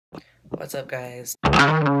What's up, guys?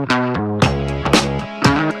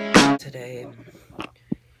 Today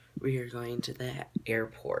we are going to the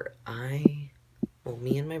airport.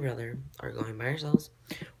 Me and my brother are going by ourselves.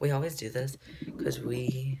 We always do this because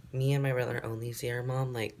me and my brother only see our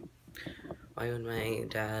mom. Like, why would my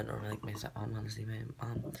dad or like my stepmom want to see my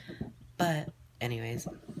mom? But anyways,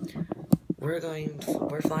 we're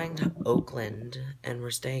flying to Oakland and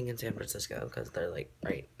we're staying in San Francisco because they're like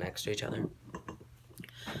right next to each other.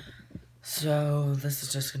 So this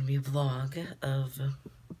is just gonna be a vlog of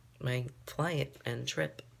my flight and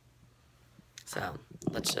trip. So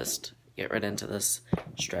let's just get right into this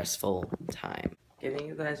stressful time. Giving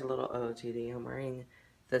you guys a little OOTD, I'm wearing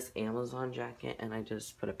this Amazon jacket and I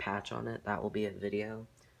just put a patch on it. That will be a video.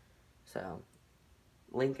 So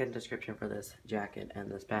link in description for this jacket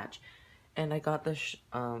and this patch. And I got this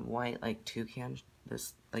white like toucan,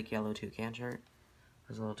 this like yellow toucan shirt.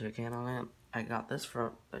 There's a little toucan on it. I got this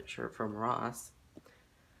shirt from Ross.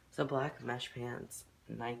 So black mesh pants,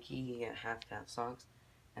 Nike half-cap socks,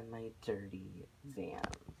 and my dirty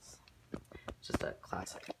Vans. Just a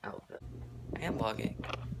classic outfit. I am vlogging.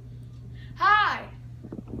 Hi!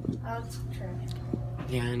 Oh, it's true.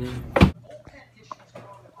 Yeah, I know.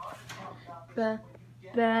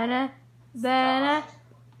 Banana, banana,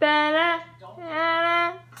 banana,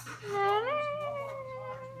 banana.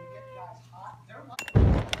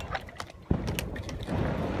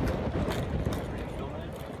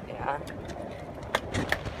 Yeah.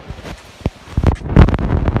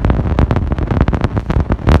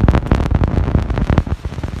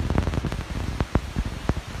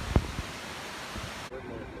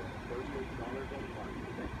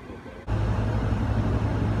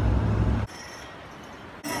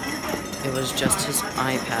 It was just his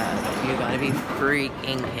iPad. You gotta be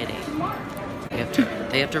freaking kidding.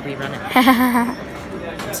 They have to rerun it.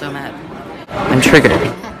 I'm so mad. I'm triggered.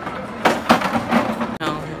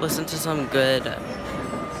 Listen to some good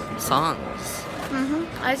songs.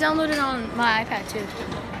 I downloaded on my iPad too.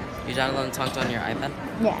 You downloaded songs on your iPad?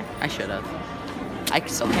 Yeah. I should have. I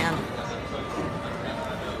still can.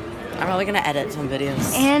 I'm probably gonna edit some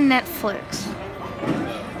videos. And Netflix.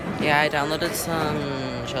 Yeah, I downloaded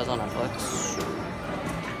some shows on Netflix.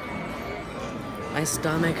 My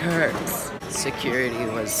stomach hurts. Security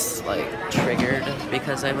was like triggered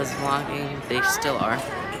because I was vlogging. They still are.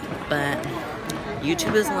 But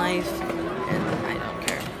YouTube is life and I don't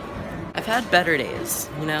care. I've had better days,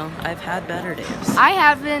 you know? I've had better days. I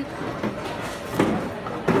haven't.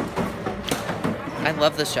 I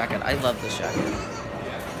love this jacket. I love this jacket.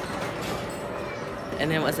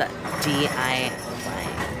 And it was a DIY.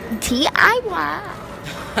 DIY.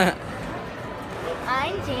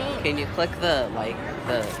 I'm Jane. Can you click the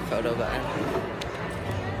photo button?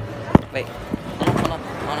 Wait, hold on.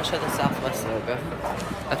 I want to show the Southwest logo.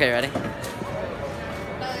 Okay, ready?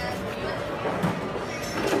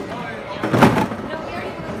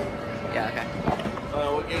 Yeah, okay.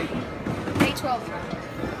 What game? Day 12.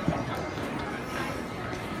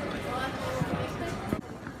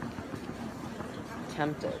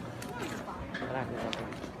 Tempted.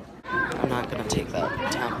 I'm not gonna take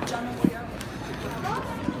that tempt.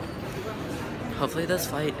 Hopefully this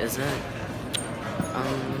flight isn't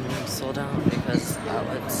sold out because that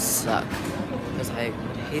would suck. Because I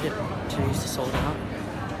hate it to use sold out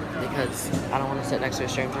because I don't want to sit next to a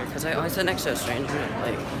stranger. Because I always sit next to a stranger.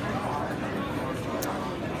 Like,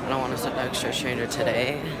 I don't want to sit next to a stranger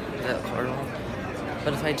today at Cornwall.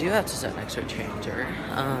 But if I do have to sit next to a stranger,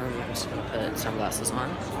 I'm just gonna put sunglasses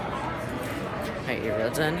on, my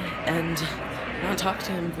earbuds in, and not talk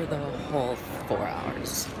to him for the whole 4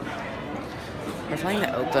 hours. We're flying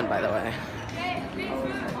to Oakland, by the way.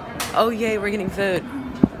 Oh yay, we're getting food.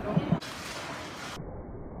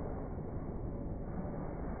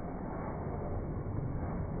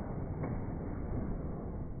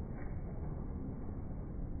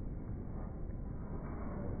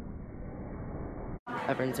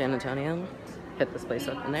 Ever in San Antonio, hit this place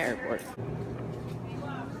up in the airport.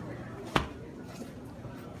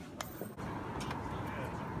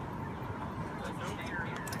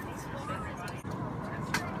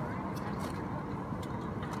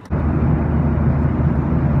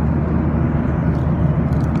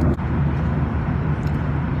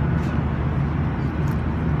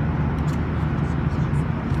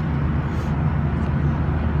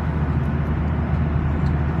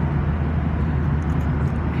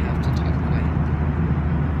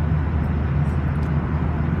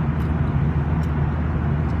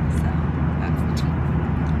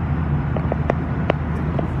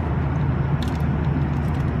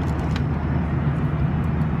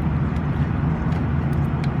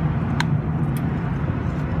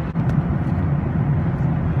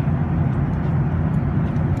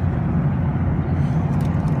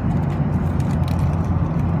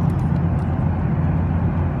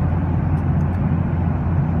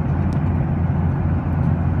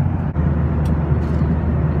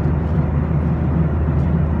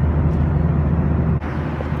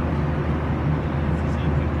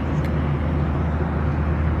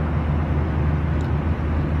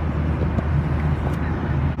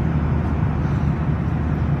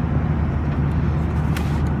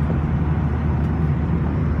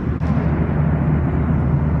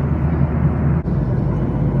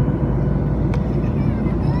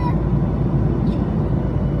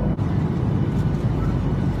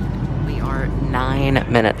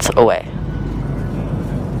 9 minutes away.